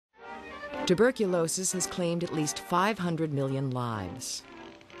Tuberculosis has claimed at least 500 million lives.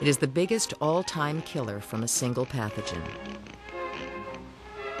 It is the biggest all-time killer from a single pathogen.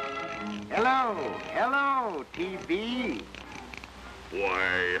 Hello, TB.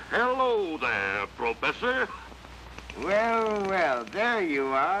 Why, hello there, Professor. Well, there you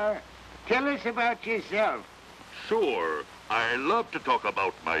are. Tell us about yourself. Sure, I love to talk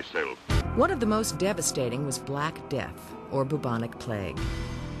about myself. One of the most devastating was Black Death, or bubonic plague.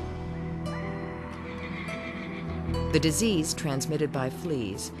 The disease, transmitted by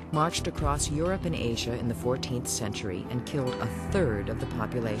fleas, marched across Europe and Asia in the 14th century and killed a third of the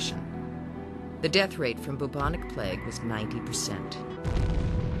population. The death rate from bubonic plague was 90%.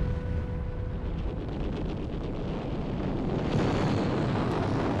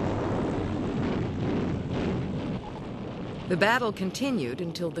 The battle continued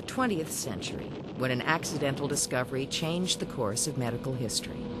until the 20th century, when an accidental discovery changed the course of medical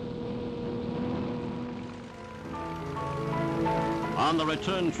history. On the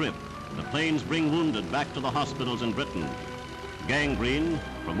return trip, the planes bring wounded back to the hospitals in Britain. Gangrene,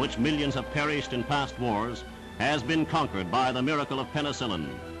 from which millions have perished in past wars, has been conquered by the miracle of penicillin.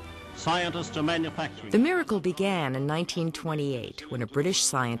 Scientists are manufacturing... The miracle began in 1928 when a British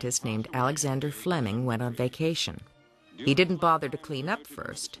scientist named Alexander Fleming went on vacation. He didn't bother to clean up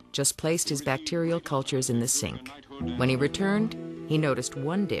first, just placed his bacterial cultures in the sink. When he returned, he noticed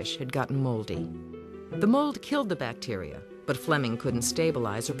one dish had gotten moldy. The mold killed the bacteria, but Fleming couldn't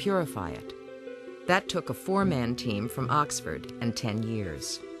stabilize or purify it. That took a 4-man team from Oxford and 10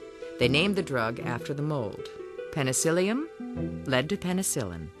 years. They named the drug after the mold. Penicillium led to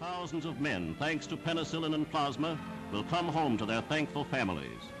penicillin. Thousands of men, thanks to penicillin and plasma, will come home to their thankful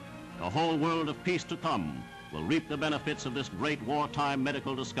families. The whole world of peace to come will reap the benefits of this great wartime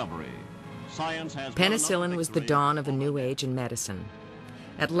medical discovery. Science has... Penicillin was the dawn of a new age in medicine.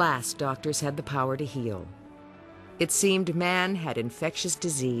 At last, doctors had the power to heal. It seemed man had infectious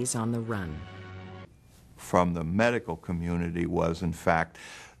disease on the run. From the medical community was, in fact,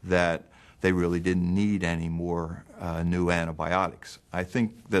 that they really didn't need any more new antibiotics. I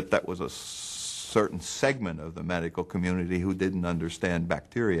think that that was a certain segment of the medical community who didn't understand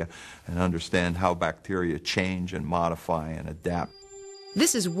bacteria and understand how bacteria change and modify and adapt.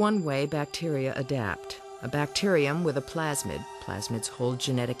 This is one way bacteria adapt. A bacterium with a plasmid, plasmids hold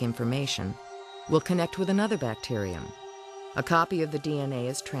genetic information, will connect with another bacterium. A copy of the DNA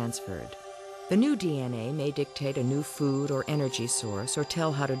is transferred. The new DNA may dictate a new food or energy source or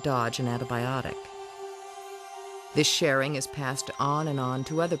tell how to dodge an antibiotic. This sharing is passed on and on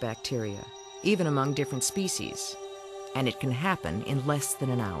to other bacteria, even among different species, and it can happen in less than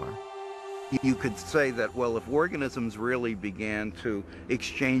an hour. You could say that, well, if organisms really began to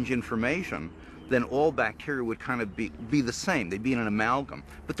exchange information, then all bacteria would kind of be the same. They'd be in an amalgam,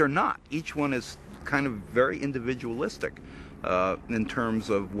 but they're not. Each one is kind of very individualistic in terms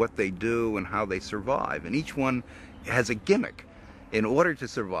of what they do and how they survive, and each one has a gimmick in order to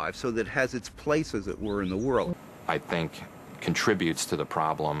survive so that it has its place, as it were, in the world. I think contributes to the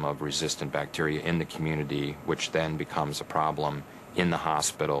problem of resistant bacteria in the community, which then becomes a problem in the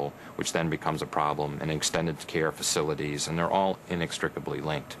hospital, which then becomes a problem in extended care facilities, and they're all inextricably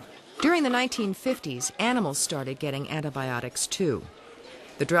linked. During the 1950s, animals started getting antibiotics too.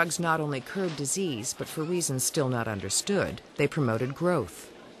 The drugs not only cured disease, but for reasons still not understood, they promoted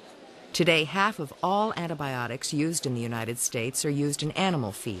growth. Today, half of all antibiotics used in the United States are used in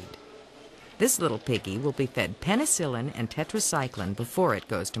animal feed. This little piggy will be fed penicillin and tetracycline before it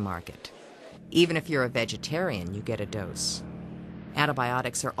goes to market. Even if you're a vegetarian, you get a dose.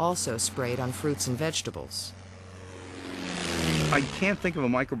 Antibiotics are also sprayed on fruits and vegetables. I can't think of a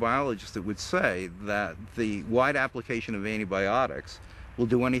microbiologist that would say that the wide application of antibiotics will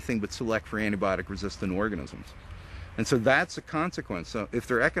do anything but select for antibiotic-resistant organisms. And so that's a consequence. So if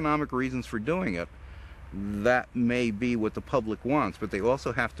there are economic reasons for doing it, that may be what the public wants, but they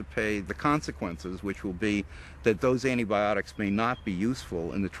also have to pay the consequences, which will be that those antibiotics may not be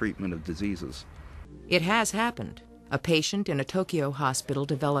useful in the treatment of diseases. It has happened. A patient in a Tokyo hospital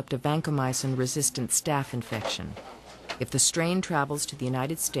developed a vancomycin-resistant staph infection. If the strain travels to the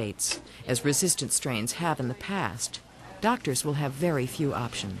United States, as resistant strains have in the past, doctors will have very few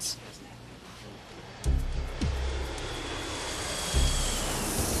options.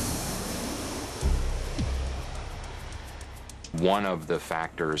 One of the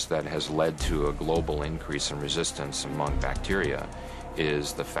factors that has led to a global increase in resistance among bacteria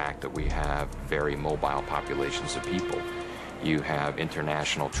is the fact that we have very mobile populations of people. You have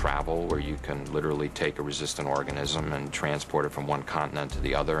international travel where you can literally take a resistant organism and transport it from one continent to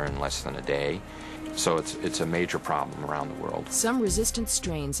the other in less than a day. So it's a major problem around the world. Some resistant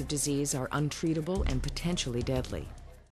strains of disease are untreatable and potentially deadly.